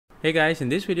Hey guys, in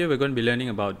this video we're going to be learning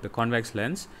about the convex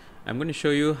lens. I'm going to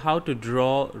show you how to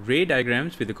draw ray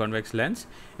diagrams with the convex lens,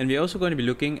 and we're also going to be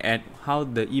looking at how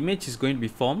the image is going to be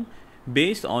formed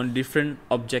based on different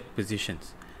object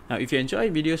positions. Now if you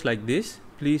enjoy videos like this,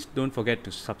 please don't forget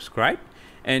to subscribe,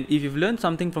 and if you've learned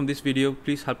something from this video,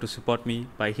 please help to support me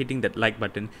by hitting that like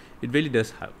button. It really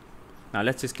does help. Now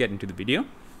let's just get into the video.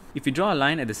 If you draw a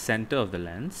line at the center of the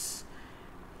lens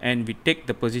and we take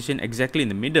the position exactly in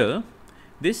the middle,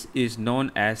 this is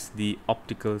known as the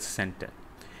optical center.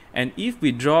 And if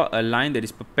we draw a line that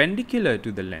is perpendicular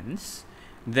to the lens,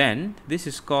 then this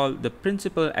is called the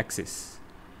principal axis.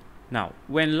 Now,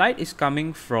 when light is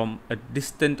coming from a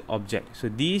distant object, so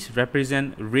these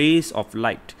represent rays of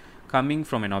light coming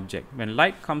from an object. When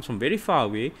light comes from very far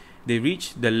away, they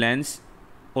reach the lens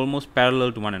almost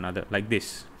parallel to one another, like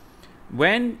this.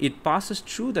 When it passes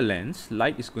through the lens,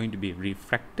 light is going to be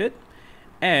refracted,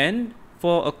 and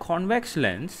for a convex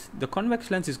lens, the convex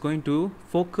lens is going to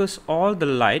focus all the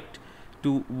light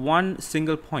to one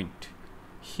single point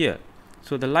here.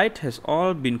 So the light has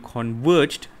all been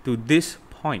converged to this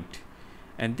point,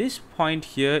 and this point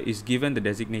here is given the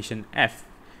designation F,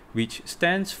 which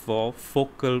stands for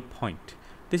focal point.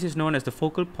 This is known as the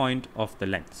focal point of the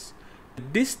lens. The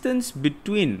distance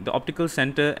between the optical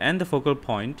center and the focal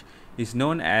point is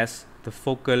known as the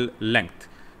focal length.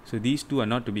 So these two are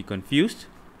not to be confused.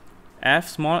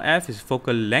 Small f is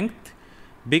focal length,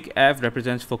 big F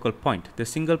represents focal point, the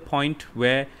single point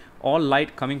where all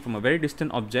light coming from a very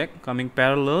distant object coming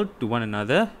parallel to one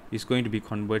another is going to be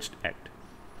converged at.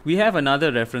 We have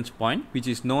another reference point which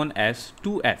is known as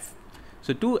 2f.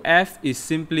 So 2f is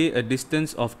simply a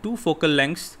distance of two focal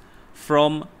lengths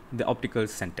from the optical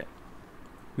center.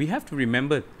 We have to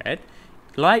remember that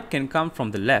light can come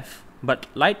from the left, but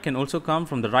light can also come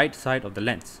from the right side of the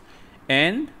lens.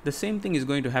 And the same thing is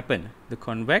going to happen. The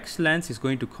convex lens is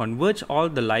going to converge all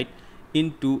the light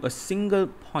into a single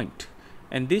point,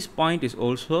 and this point is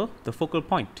also the focal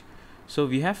point. So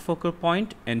we have focal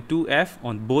point and 2f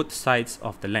on both sides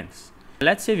of the lens.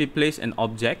 Let's say we place an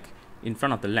object in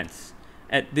front of the lens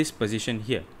at this position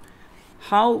here.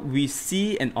 How we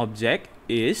see an object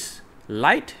is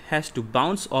light has to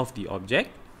bounce off the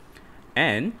object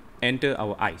and enter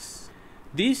our eyes.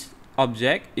 This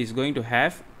object is going to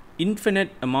have infinite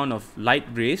amount of light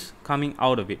rays coming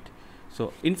out of it.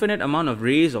 So infinite amount of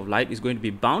rays of light is going to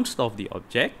be bounced off the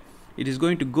object. It is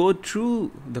going to go through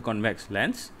the convex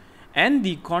lens, and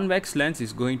the convex lens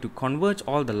is going to converge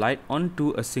all the light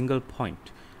onto a single point.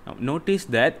 Now notice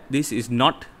that this is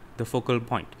not the focal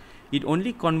point. It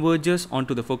only converges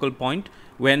onto the focal point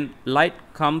when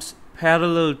light comes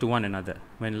parallel to one another,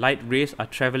 when light rays are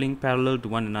traveling parallel to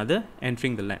one another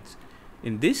entering the lens.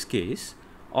 In this case,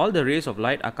 all the rays of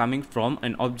light are coming from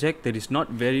an object that is not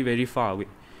very far away.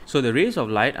 So the rays of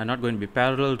light are not going to be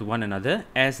parallel to one another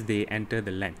as they enter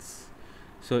the lens.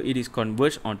 So it is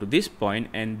converged onto this point,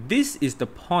 and this is the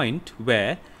point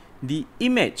where the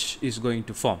image is going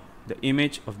to form, the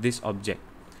image of this object.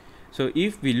 So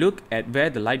if we look at where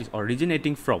the light is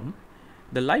originating from,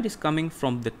 the light is coming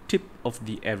from the tip of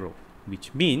the arrow,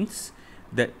 which means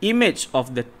the image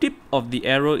of the tip of the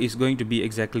arrow is going to be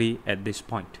exactly at this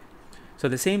point. So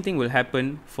the same thing will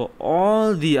happen for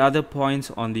all the other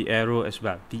points on the arrow as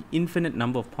well. The infinite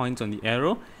number of points on the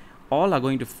arrow, all are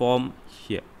going to form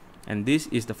here. And this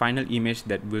is the final image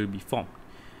that will be formed.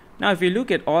 Now if we look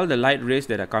at all the light rays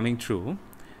that are coming through,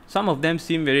 some of them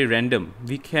seem very random.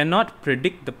 We cannot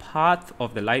predict the path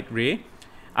of the light ray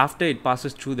after it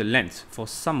passes through the lens for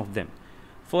some of them.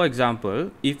 For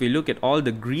example, if we look at all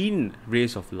the green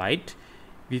rays of light,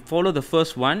 we follow the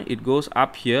first one, it goes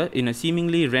up here in a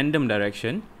seemingly random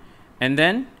direction, and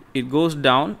then it goes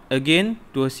down again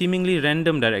to a seemingly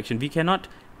random direction. We cannot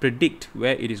predict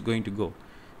where it is going to go.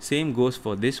 Same goes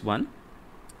for this one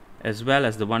as well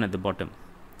as the one at the bottom.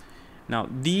 Now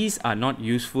these are not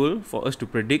useful for us to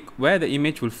predict where the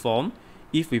image will form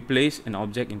if we place an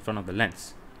object in front of the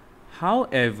lens.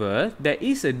 However, there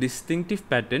is a distinctive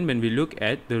pattern when we look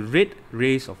at the red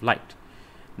rays of light.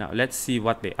 Now let's see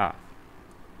what they are.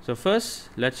 So first,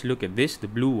 let's look at this, the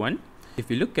blue one.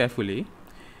 If you look carefully,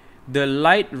 the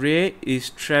light ray is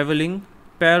traveling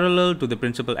parallel to the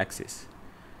principal axis.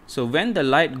 So when the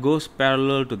light goes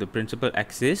parallel to the principal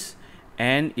axis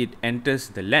and it enters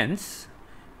the lens,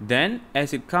 then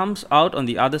as it comes out on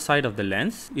the other side of the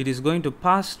lens, it is going to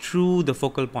pass through the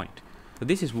focal point. So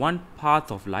this is one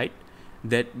path of light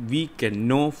that we can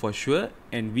know for sure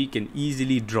and we can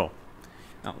easily draw.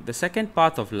 Now the second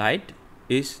path of light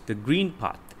is the green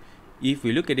path. If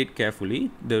we look at it carefully,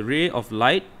 the ray of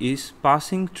light is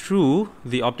passing through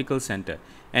the optical center,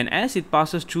 and as it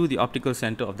passes through the optical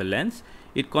center of the lens,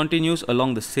 it continues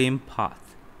along the same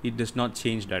path. It does not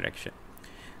change direction.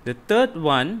 The third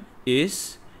one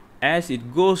is as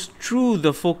it goes through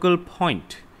the focal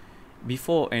point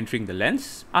before entering the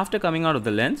lens. After coming out of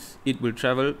the lens, it will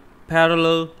travel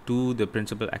parallel to the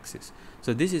principal axis.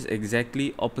 So this is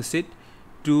exactly opposite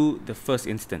to the first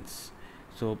instance.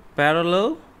 So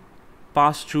parallel,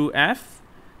 pass through F,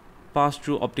 pass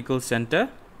through optical center,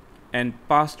 and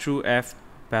pass through F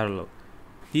parallel.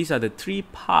 These are the three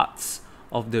parts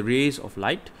of the rays of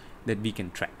light that we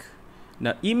can track.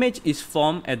 Now, image is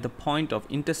formed at the point of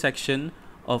intersection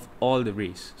of all the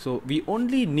rays. So we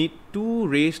only need two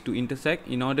rays to intersect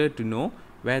in order to know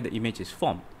where the image is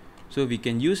formed. So we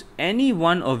can use any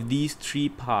one of these three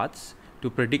parts to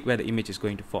predict where the image is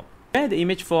going to form. Where the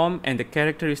image form and the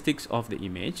characteristics of the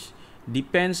image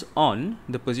depends on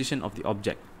the position of the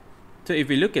object. So if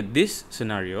we look at this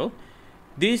scenario,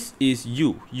 this is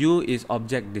U. U is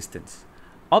object distance.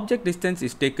 Object distance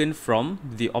is taken from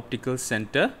the optical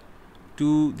center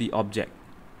to the object.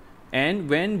 And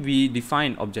when we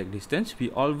define object distance, we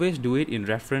always do it in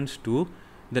reference to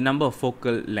the number of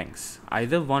focal lengths,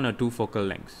 either 1 or 2 focal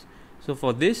lengths. So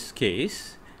for this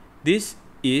case, this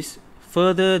is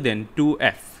further than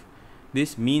 2f.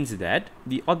 This means that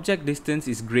the object distance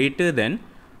is greater than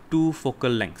 2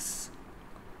 focal lengths.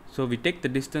 So we take the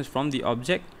distance from the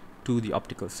object to the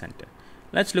optical center.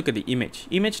 Let's look at the image.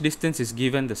 Image distance is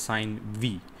given the sign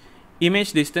V.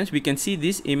 Image distance, we can see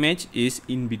this image is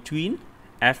in between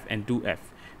f and 2f,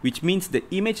 which means the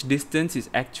image distance is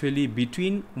actually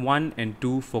between 1 and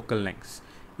 2 focal lengths.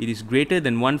 It is greater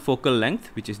than 1 focal length,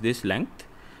 which is this length,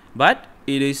 but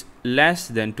it is less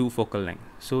than 2 focal length,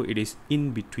 so it is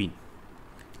in between.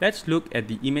 Let's look at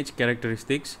the image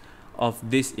characteristics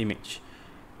of this image.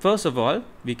 First of all,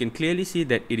 we can clearly see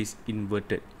that it is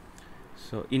inverted.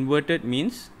 So inverted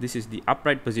means this is the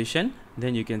upright position,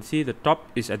 then you can see the top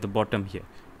is at the bottom here,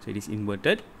 so it is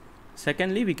inverted.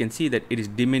 Secondly, we can see that it is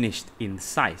diminished in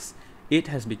size. It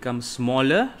has become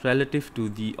smaller relative to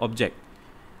the object.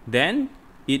 Then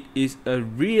it is a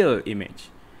real image.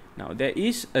 Now there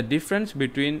is a difference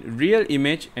between real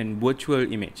image and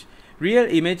virtual image. Real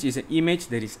image is an image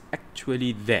that is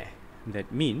actually there.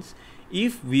 That means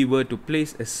if we were to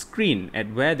place a screen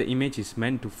at where the image is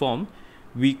meant to form,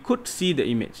 we could see the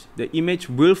image. The image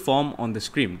will form on the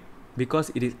screen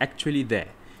because it is actually there.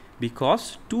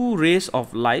 Because two rays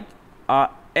of light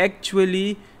are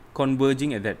actually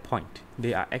converging at that point.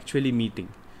 They are actually meeting.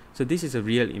 So this is a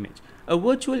real image. A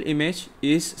virtual image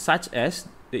is such as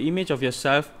the image of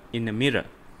yourself in a mirror.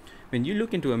 When you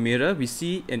look into a mirror, we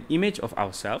see an image of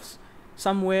ourselves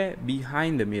somewhere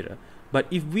behind the mirror. But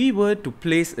if we were to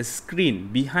place a screen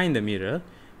behind the mirror,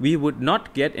 we would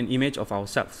not get an image of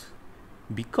ourselves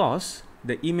because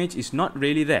the image is not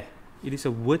really there. It is a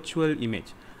virtual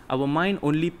image. Our mind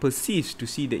only perceives to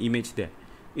see the image there.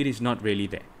 It is not really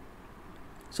there.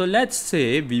 So let's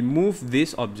say we move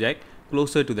this object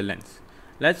closer to the lens.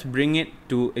 Let's bring it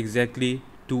to exactly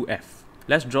 2f.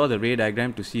 Let's draw the ray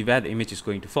diagram to see where the image is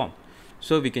going to form.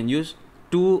 So we can use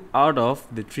 2 out of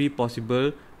the 3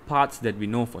 possible paths that we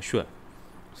know for sure.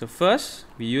 So first,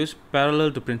 we use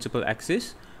parallel to principal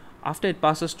axis. After it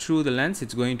passes through the lens,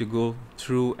 it's going to go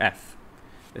through f.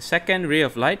 The second ray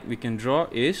of light we can draw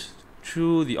is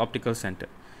through the optical center.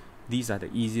 These are the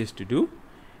easiest to do.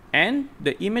 And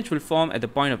the image will form at the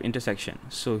point of intersection.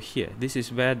 So here, this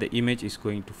is where the image is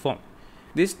going to form.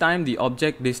 This time the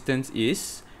object distance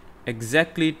is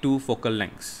exactly 2 focal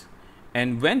lengths.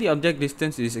 And when the object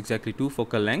distance is exactly 2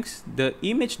 focal lengths, the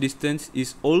image distance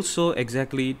is also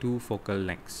exactly 2 focal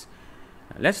lengths.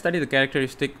 Now, let's study the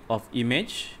characteristic of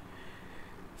image.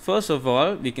 First of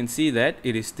all, we can see that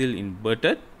it is still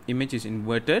inverted. Image is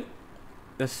inverted.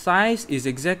 The size is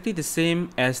exactly the same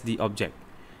as the object.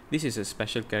 This is a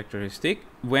special characteristic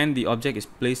when the object is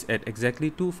placed at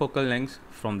exactly 2 focal lengths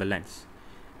from the lens.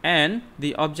 And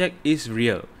the object is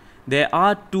real. There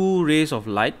are 2 rays of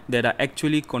light that are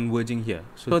actually converging here.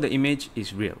 So the image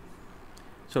is real.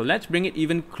 So let's bring it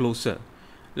even closer.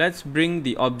 Let's bring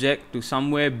the object to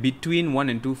somewhere between 1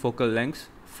 and 2 focal lengths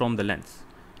from the lens.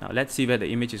 Now let's see where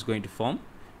the image is going to form.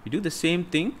 We do the same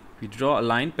thing. We draw a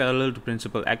line parallel to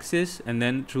principal axis and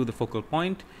then through the focal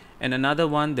point, and another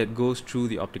one that goes through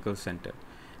the optical center.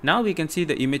 Now we can see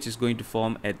the image is going to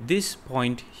form at this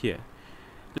point here.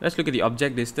 Let's look at the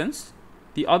object distance.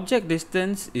 The object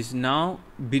distance is now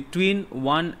between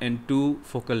 1 and 2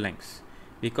 focal lengths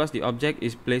because the object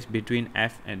is placed between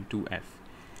f and 2f.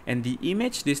 And the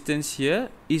image distance here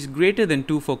is greater than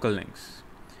 2 focal lengths.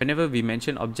 Whenever we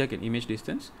mention object and image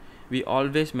distance, we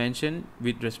always mention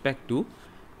with respect to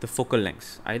the focal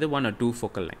lengths, either 1 or 2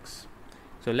 focal lengths.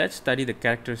 So let's study the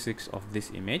characteristics of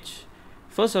this image.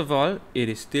 First of all, it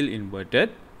is still inverted.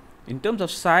 In terms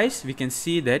of size, we can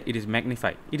see that it is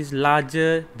magnified. It is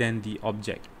larger than the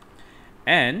object.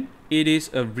 And it is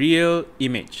a real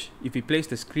image. If we place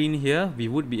the screen here, we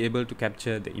would be able to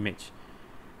capture the image.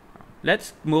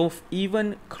 Let's move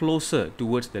even closer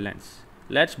towards the lens.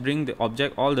 Let's bring the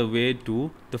object all the way to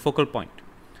the focal point.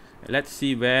 Let's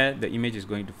see where the image is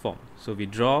going to form. So we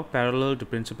draw parallel to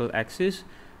principal axis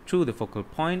through the focal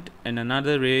point and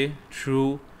another ray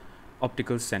through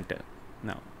optical center.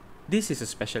 Now, this is a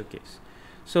special case.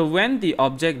 So when the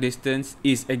object distance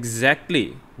is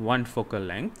exactly one focal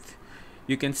length,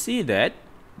 you can see that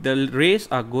the rays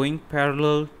are going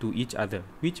parallel to each other,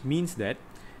 which means that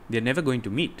they're never going to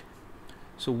meet.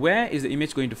 So where is the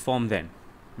image going to form then?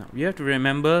 Now, we have to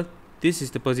remember this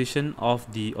is the position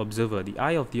of the observer. The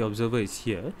eye of the observer is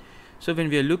here. So when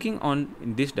we are looking on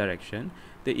in this direction,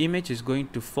 the image is going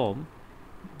to form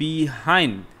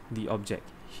behind the object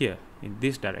here in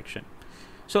this direction.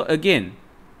 So again,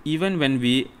 even when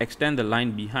we extend the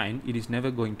line behind, it is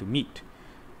never going to meet.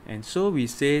 And so we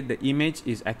say the image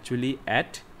is actually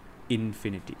at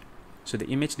infinity. So the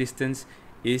image distance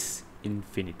is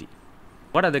infinity.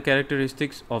 What are the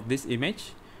characteristics of this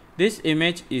image? This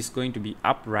image is going to be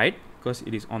upright because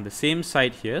it is on the same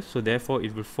side here, so therefore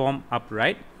it will form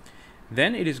upright.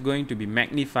 Then it is going to be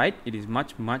magnified. It is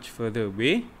much further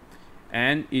away,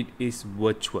 and it is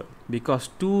virtual because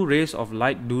two rays of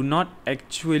light do not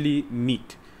actually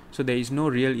meet. So there is no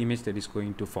real image that is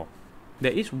going to form.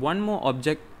 There is one more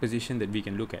object position that we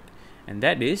can look at, and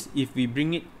that is if we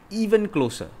bring it even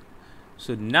closer.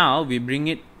 So now we bring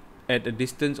it at a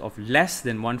distance of less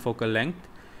than one focal length,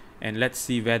 and let's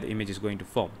see where the image is going to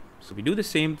form. So we do the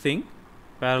same thing,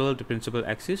 parallel to principal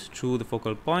axis through the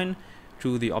focal point,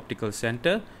 through the optical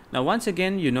center. Now once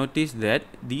again, you notice that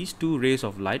these two rays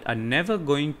of light are never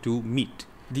going to meet.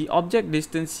 The object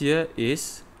distance here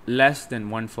is less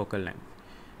than one focal length.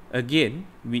 Again,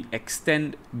 we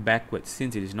extend backwards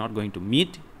since it is not going to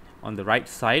meet on the right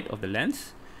side of the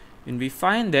lens, and we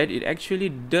find that it actually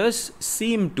does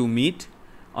seem to meet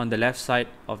on the left side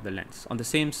of the lens, on the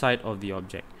same side of the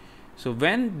object. So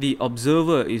when the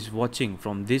observer is watching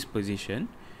from this position,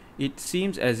 it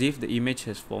seems as if the image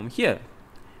has formed here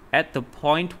at the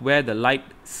point where the light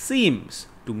seems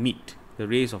to meet, the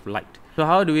rays of light. So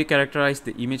how do we characterize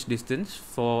the image distance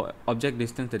for object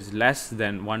distance that is less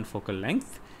than one focal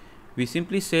length? We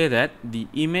simply say that the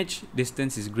image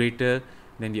distance is greater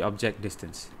than the object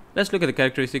distance. Let's look at the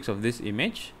characteristics of this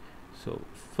image. So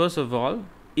first of all,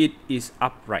 it is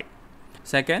upright.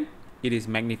 Second, it is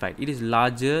magnified. It is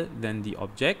larger than the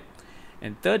object.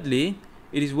 And thirdly,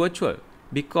 it is virtual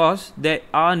because there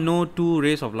are no two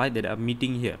rays of light that are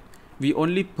meeting here. We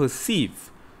only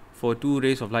perceive for two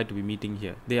rays of light to be meeting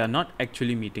here. They are not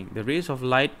actually meeting. The rays of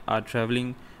light are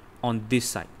traveling on this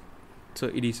side. So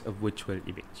it is a virtual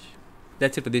image.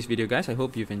 That's it for this video, guys. I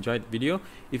hope you've enjoyed the video.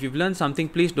 If you've learned something,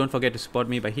 please don't forget to support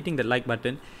me by hitting the like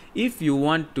button. If you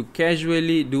want to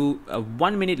casually do a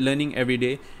 1-minute learning every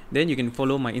day, then you can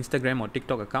follow my Instagram or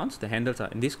TikTok accounts. The handles are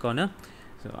in this corner.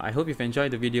 So I hope you've enjoyed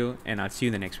the video, and I'll see you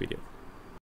in the next video.